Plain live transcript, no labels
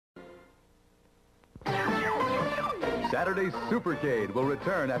Saturday's Supercade will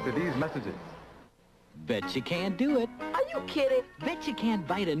return after these messages. Bet you can't do it. Are you kidding? Bet you can't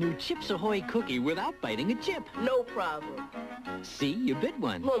bite a new Chips Ahoy cookie without biting a chip. No problem. See, you bit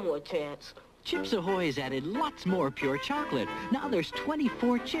one. One more chance. Chips Ahoy's added lots more pure chocolate. Now there's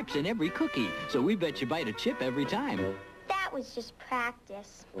 24 chips in every cookie, so we bet you bite a chip every time. That was just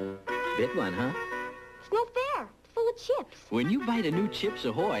practice. Bit one, huh? It's no fair. It's full of chips. When you bite a new Chips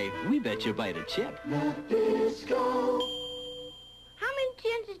Ahoy, we bet you bite a chip. Nabisco. How many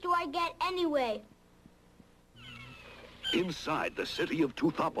chances do I get anyway? Inside the city of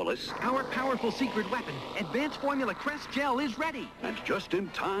Toothopolis. Our powerful secret weapon, Advanced Formula Crest Gel, is ready. And just in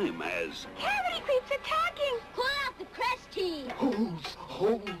time as... Cavity creeps attacking! Pull out the Crest team!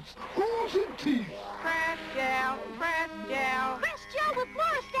 Who's in teeth? Crest gel, Crest gel. Crest Gel with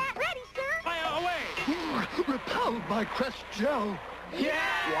Fluorostat, ready, sir! Fire away! Repelled by Crest Gel. Yeah!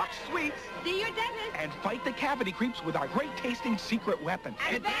 Watch sweets See your dentist! and fight the cavity creeps with our great-tasting secret weapon.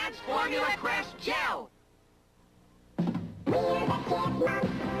 Advanced Formula Crest Gel!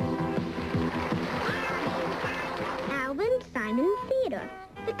 Alvin, Simon, Theodore.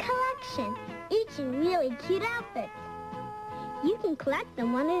 The collection. Each in really cute outfits. You can collect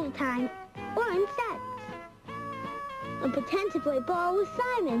them one at a time or in sets. And pretend to play ball with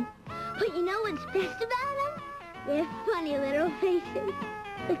Simon. But you know what's best about them? Their funny little faces.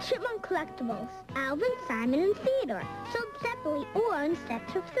 The Chipmunk Collectibles. Alvin, Simon, and Theodore. Sold separately or in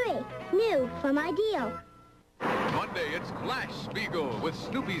sets of 3. New from Ideal. Monday, it's Flash Spiegel with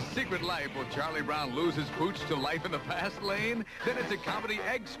Snoopy's Secret Life. Will Charlie Brown lose his pooch to life in the fast lane? Then it's a comedy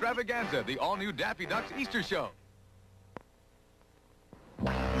extravaganza, the all-new Daffy Duck's Easter show.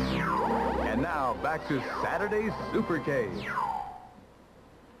 And now, back to Saturday's Supercade.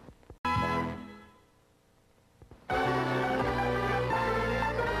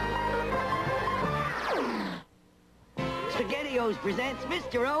 SpaghettiOs presents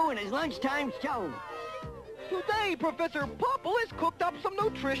Mr. O and his lunchtime show. Today, Professor Popple has cooked up some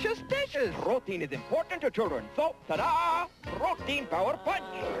nutritious dishes. Protein is important to children, so ta-da! Protein Power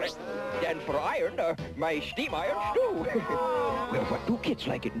Punch! And for iron, my steam iron stew. Well, what do kids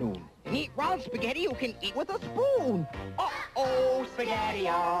like at noon? Eat raw spaghetti you can eat with a spoon. Uh-oh,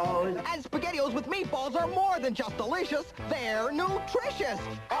 SpaghettiOs. And SpaghettiOs with meatballs are more than just delicious, they're nutritious.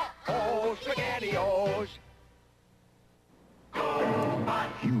 Uh-oh, SpaghettiOs.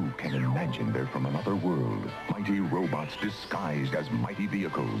 You can imagine they're from another world. Mighty robots disguised as mighty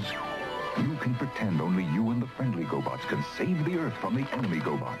vehicles. You can pretend only you and the friendly GoBots can save the Earth from the enemy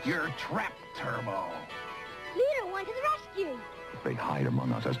GoBots. You're trapped, Turbo. Leader, one to the rescue! They hide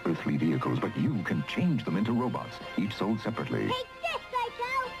among us as earthly vehicles, but you can change them into robots, each sold separately. Take this,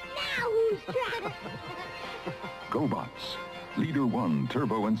 Psycho! Now who's trapped? GoBots. Leader 1,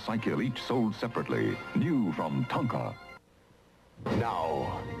 Turbo, and Cycle, each sold separately. New from Tonka.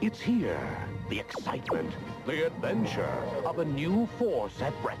 Now, it's here. The excitement, the adventure of a new force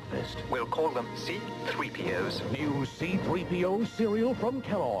at breakfast. We'll call them C-3POs. New C-3PO cereal from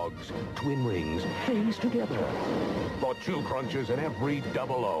Kellogg's. Twin rings, things together. For 2 crunches in every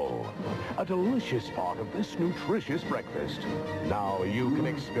 00. A delicious part of this nutritious breakfast. Now you can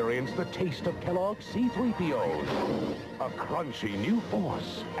experience the taste of Kellogg's C-3POs. A crunchy new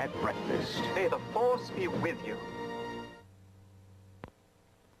force at breakfast. May the Force be with you.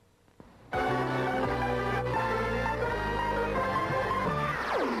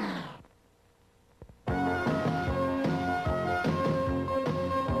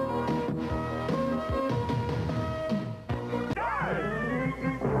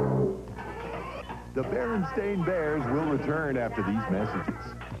 The Berenstain Bears will return after these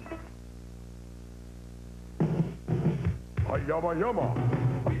messages. Yama yama.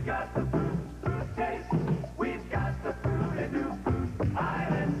 We've got the fruit taste. We've got the fruit and new fruit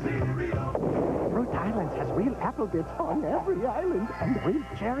island cereal. Fruit Islands has real apple bits on every island and real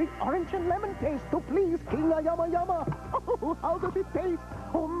cherry, orange, and lemon taste to please King Yama Yama. Oh, how does it taste?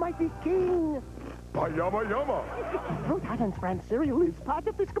 Oh, mighty King. Yama yama. Fruit Islands brand cereal is part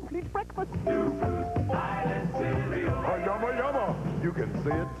of this complete breakfast. New fruit island cereal. Yama yama. You can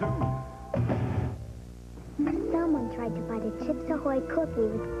say it too. Someone tried to bite a Chips Ahoy cookie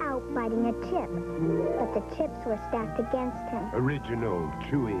without biting a chip. But the chips were stacked against him. Original,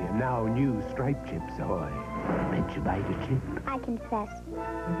 chewy, and now new striped Chips Ahoy. Bet you bite a chip. I confess,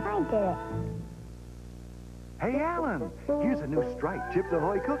 I did it. Hey, Alan, here's a new striped Chips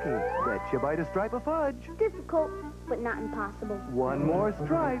Ahoy cookie. Bet you bite a stripe of fudge. Difficult, but not impossible. One more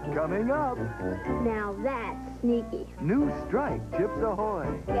stripe coming up. Now that's sneaky. New striped Chips Ahoy.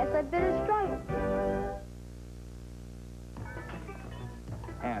 Guess I bit a stripe.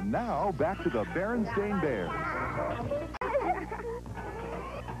 And now, back to the Berenstain Bears.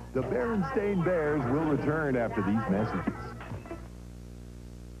 The Berenstain Bears will return after these messages.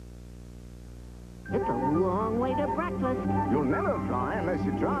 It's a long way to breakfast. You'll never fly unless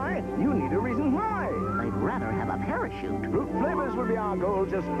you try. You need a reason why. I'd rather have a parachute. Fruit flavors will be our goal.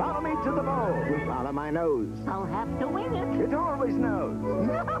 Just follow me to the bowl. Follow my nose. I'll have to wing it. It always knows. No,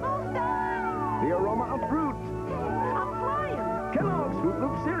 no! The aroma of fruit. I'm flying. Kellogg's Fruit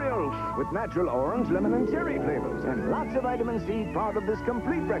Loop cereal with natural orange, lemon, and cherry flavors. And lots of vitamin C, part of this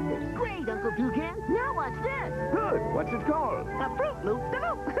complete breakfast. Great, Uncle Toucan. Now what's this? Good. What's it called? A Fruit Loop.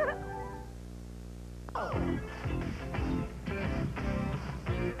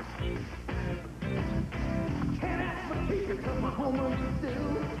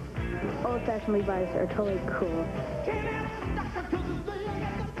 Old-fashioned Levi's are totally cool.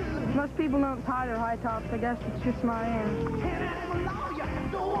 Most people don't tie their high tops. I guess it's just my end.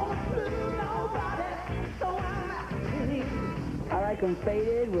 I like them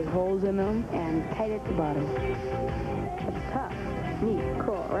faded with holes in them and tight at the bottom. It's tough, neat,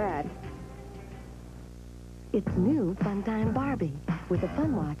 cool, rad. It's new Funtime Barbie with a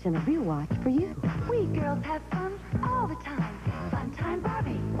fun watch and a real watch for you. We girls have fun all the time. Funtime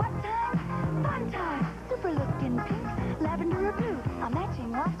Barbie. What time? Fun time. Super looking pinks, lavender or blue. A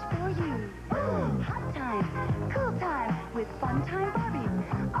matching watch for you. Hot time, cool time with Funtime Barbie.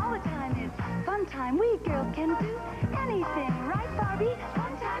 All the time is fun time. We girls can do anything, right, Barbie?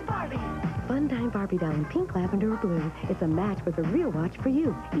 Funtime Barbie. Funtime Barbie doll in pink, lavender, or blue. It's a match with a real watch for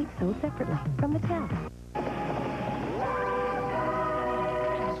you. Each sold separately from Mattel.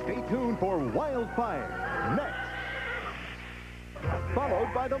 Stay tuned for Wildfire next,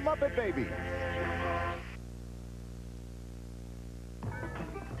 followed by the Muppet Babies.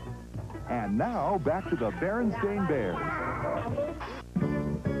 And now, back to the Berenstain Bears.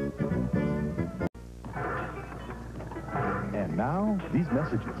 And now, these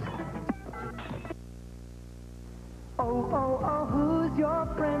messages. Oh, oh, oh, who's your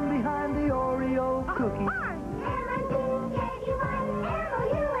friend behind the Oreo cookie?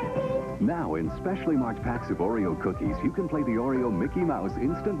 Now, in specially marked packs of Oreo cookies, you can play the Oreo Mickey Mouse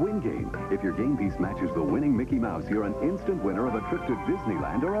Instant Win game. If your game piece matches the winning Mickey Mouse, you're an instant winner of a trip to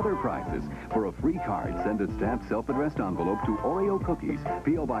Disneyland or other prizes. For a free card, send a stamped self-addressed envelope to Oreo Cookies,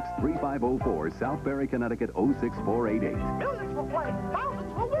 P.O. Box 3504, Southbury, Connecticut 06488. Millions will play,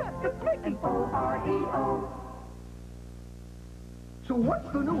 thousands will win. It's Mickey. O-R-E-O. So what's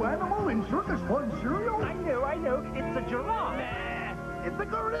the new animal in Circus Fun cereal? I know. It's a giraffe. It's a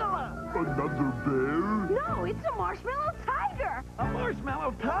gorilla. Another bear? No, it's a marshmallow tiger. A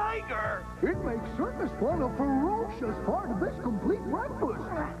marshmallow tiger. It makes Circus Fun a ferocious part of this complete breakfast.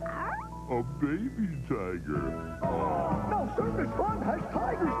 A baby tiger. No, Circus Fun has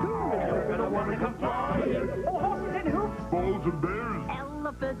tigers too. You're gonna want to come flying. Oh, horses and hoops. Bulls and bears.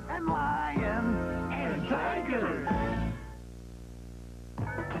 Elephants and lions. And tigers.